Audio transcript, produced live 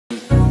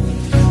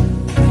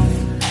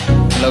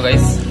Hello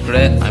guys,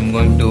 today I'm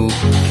going to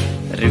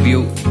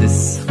review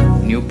this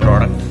new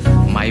product,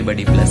 My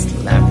Buddy Plus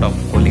laptop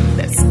cooling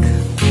desk.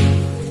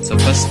 So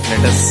first let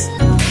us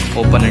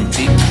open and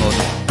see how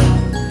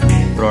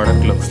the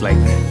product looks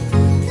like.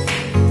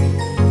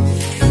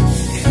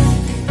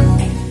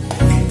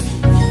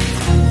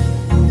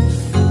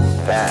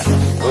 That's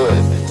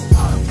good.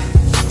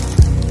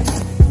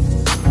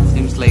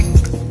 Seems like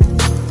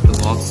the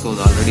box was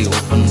already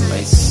opened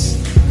by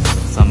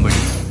somebody,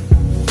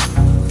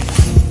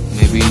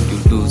 maybe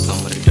due to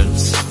some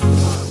returns.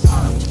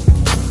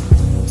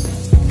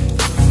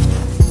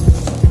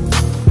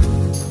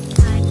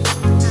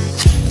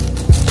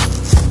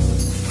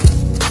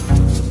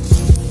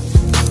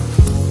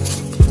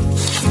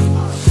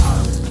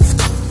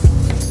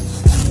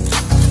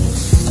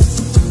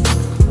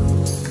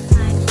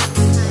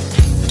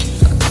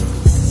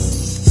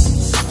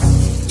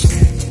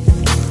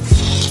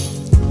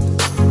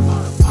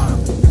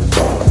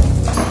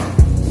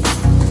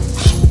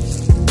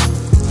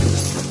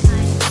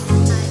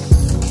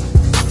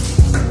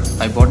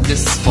 I bought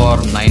this for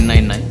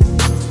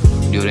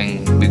 $999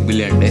 during Big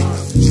Billion Day.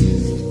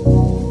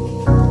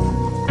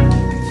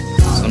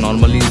 So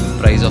normally the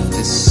price of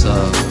this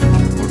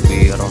would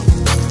be around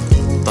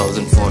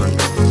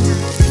 1,400.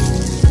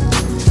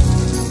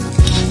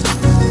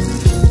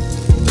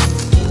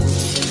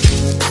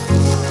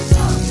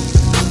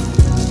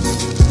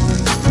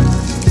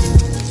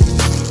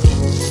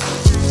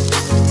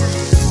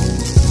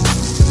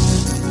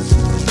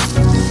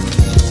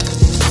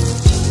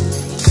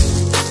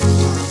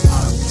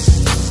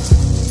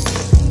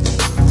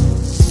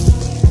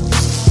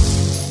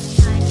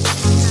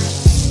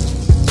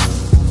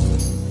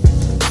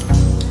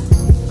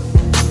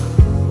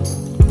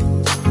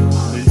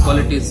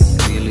 Quality is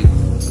really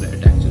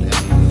great actually. I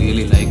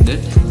really liked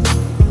it.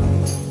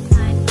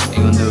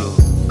 Even the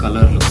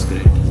color looks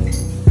great.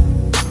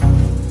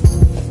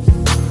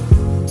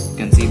 You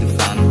can see the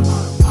fan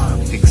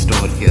fixed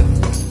over here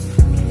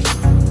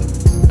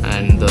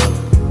and the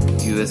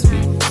USB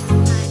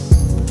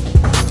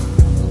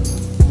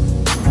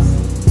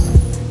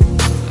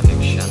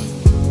connection.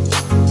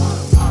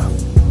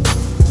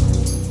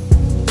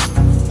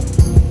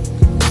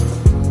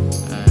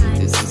 And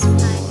this is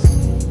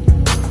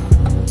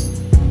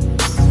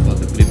for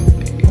the grip,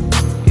 maybe.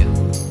 Yeah.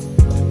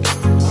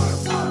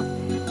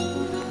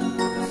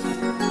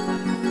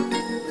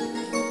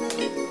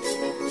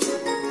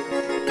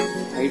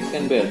 Height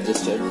can be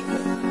adjusted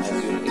as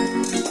you need.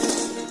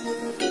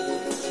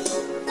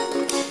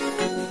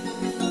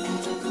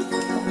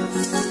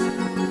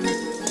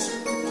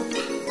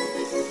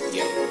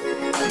 Yeah.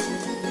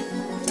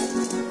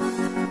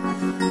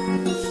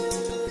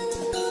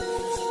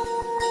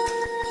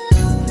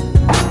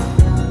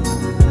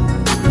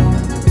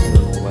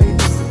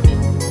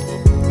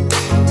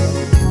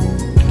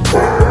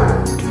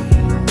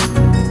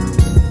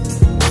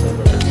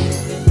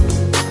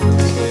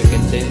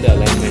 Change the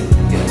alignment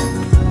here,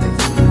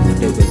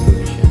 table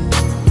position.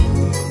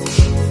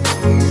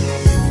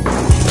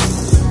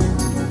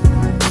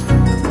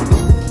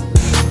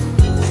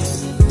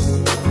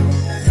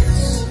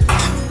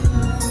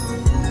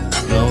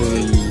 Now we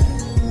will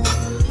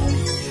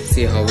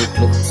see how it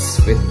looks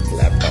with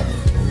laptop.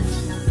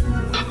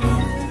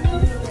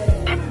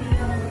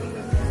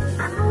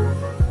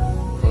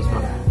 First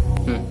one.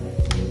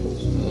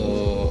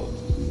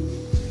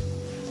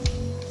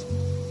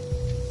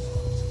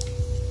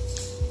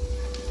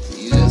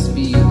 USB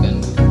you can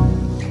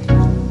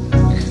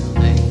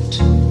connect.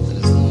 There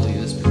is no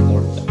USB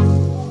port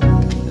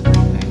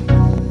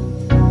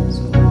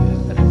so I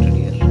have connected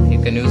here. You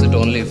can use it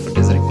only if it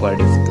is required.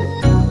 If the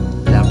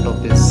laptop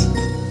is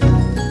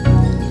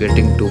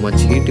getting too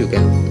much heat, you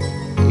can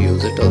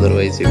use it,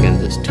 otherwise you can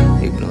just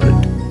ignore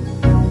it.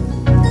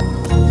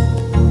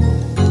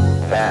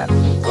 That's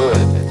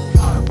good.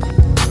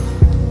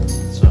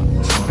 So I'm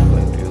not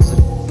going to use it.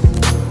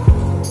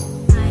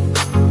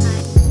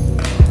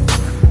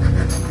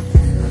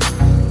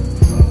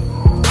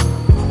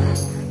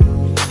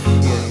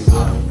 Here you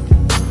go.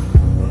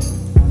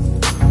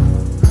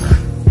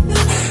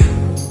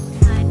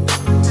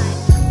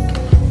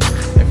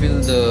 I feel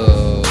the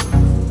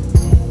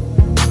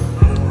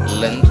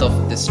length of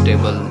this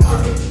table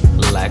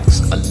lacks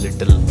a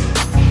little.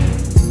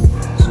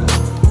 So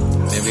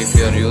maybe if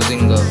you are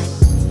using a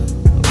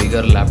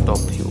bigger laptop,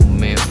 you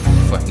may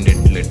find it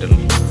little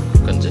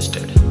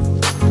congested.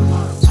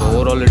 So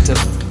overall, it's a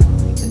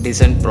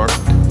decent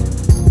product.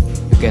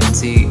 You can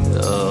see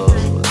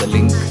the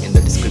link in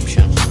the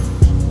description.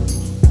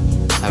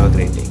 Have a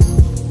great day.